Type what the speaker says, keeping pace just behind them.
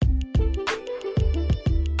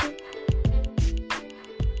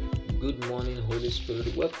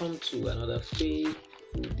Spirit. Welcome to another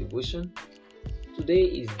faithful devotion. Today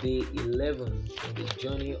is day 11 on the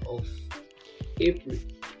journey of April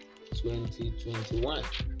 2021. It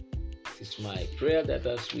is my prayer that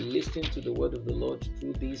as we listen to the word of the Lord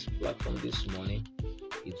through this platform this morning,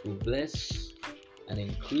 it will bless and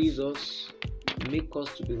increase us, make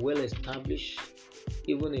us to be well established,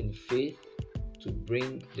 even in faith, to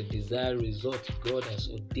bring the desired result God has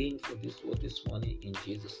ordained for this word this morning in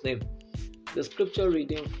Jesus' name. The scripture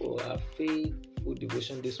reading for our faithful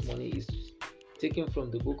devotion this morning is taken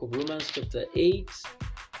from the book of Romans chapter 8,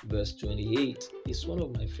 verse 28. It's one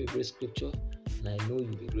of my favorite scriptures, and I know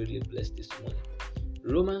you'll be greatly blessed this morning.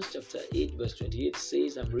 Romans chapter 8, verse 28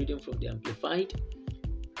 says, I'm reading from the Amplified,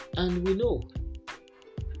 and we know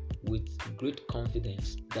with great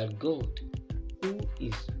confidence that God, who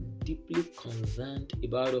is deeply concerned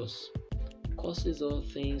about us, causes all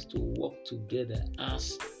things to work together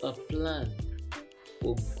as a plan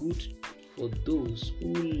for good for those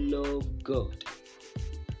who love God,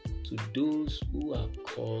 to those who are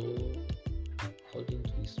called according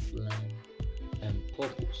to his plan and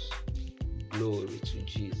purpose. Glory to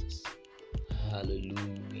Jesus.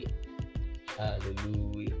 Hallelujah.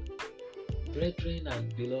 Hallelujah. Brethren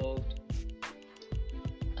and beloved,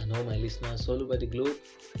 and all my listeners all over the globe,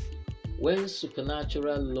 when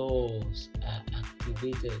supernatural laws are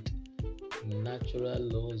activated, natural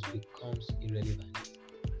laws becomes irrelevant.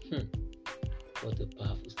 What a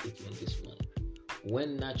powerful statement this morning.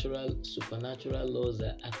 When supernatural laws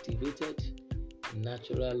are activated,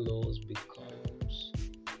 natural laws becomes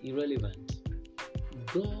irrelevant.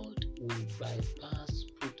 God will bypass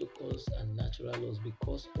protocols and natural laws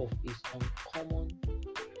because of his uncommon,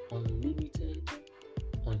 unlimited,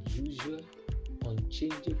 unusual,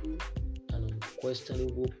 unchangeable, and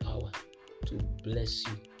unquestionable power to bless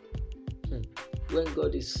you. When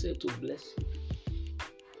God is said to bless you,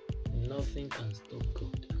 nothing can stop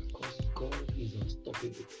God, because God is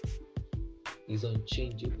unstoppable, is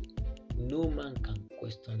unchangeable. No man can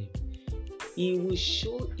question him. He will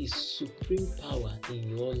show his supreme power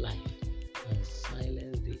in your life and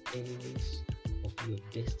silence the enemies of your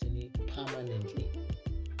destiny permanently.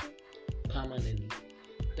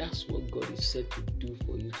 That's what God is said to do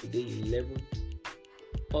for you today, 11th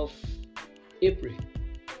of April.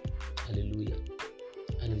 Hallelujah.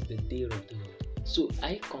 And it's the day of the Lord. So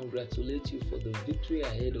I congratulate you for the victory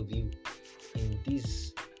ahead of you in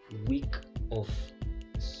this week of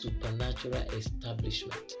supernatural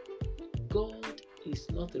establishment. God is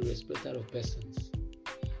not a respecter of persons.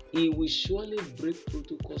 He will surely break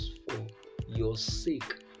protocols for your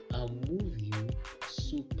sake and move you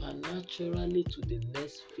supernaturally to the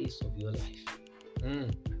next phase of your life.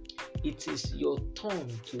 It is your turn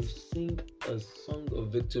to sing a song of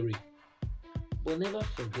victory. But never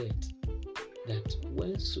forget that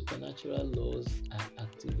when supernatural laws are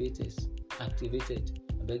activated,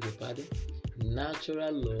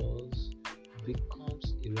 natural laws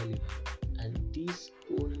becomes irrelevant. And this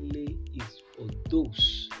only is for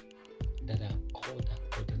those that are called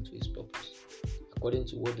according to his purpose. According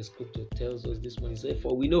to what the scripture tells us this morning,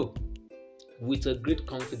 for we know with a great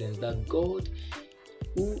confidence that God,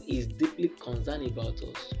 who is deeply concerned about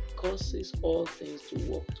us, causes all things to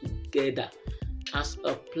work together as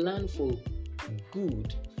a plan for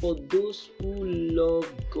good for those who love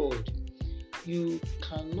God. You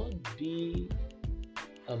cannot be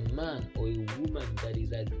a man or a woman that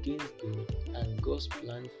is against God, and God's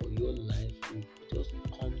plan for your life will just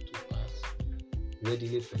come to pass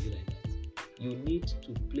readily for you like that. You need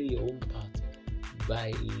to play your own part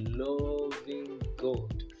by loving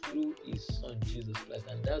God through his son Jesus Christ.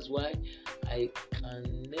 And that's why I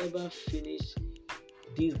can never finish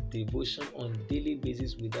this devotion on a daily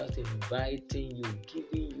basis without inviting you,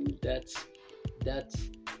 giving you that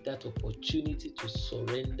opportunity to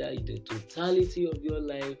surrender the totality of your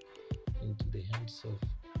life into the hands of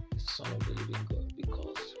the Son of the living God,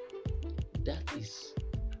 because that is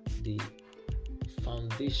the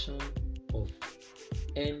foundation of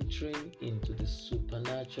entering into the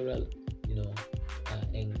supernatural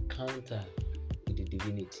encounter with the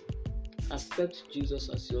divinity. Accept Jesus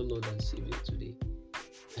as your Lord and Savior today,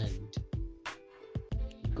 and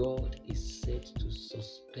God is set to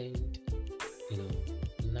suspend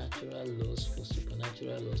natural laws for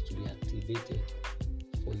supernatural laws to be activated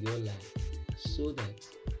for your life, so that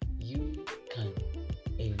you can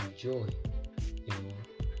enjoy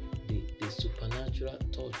the supernatural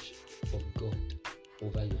touch of God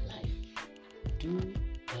over your life. Do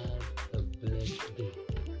have a blessed day.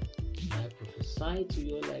 I prophesy to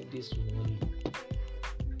your life this morning.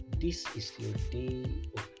 This is your day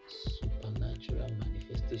of supernatural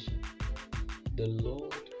manifestation. the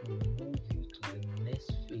Lord will move you to the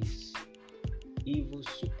next phase, even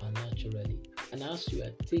supernaturally. And as you are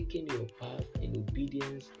taking your path in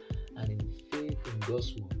obedience and in faith in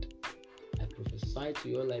God's word, I prophesy to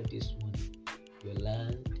your life this morning, your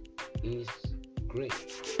land is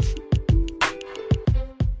great.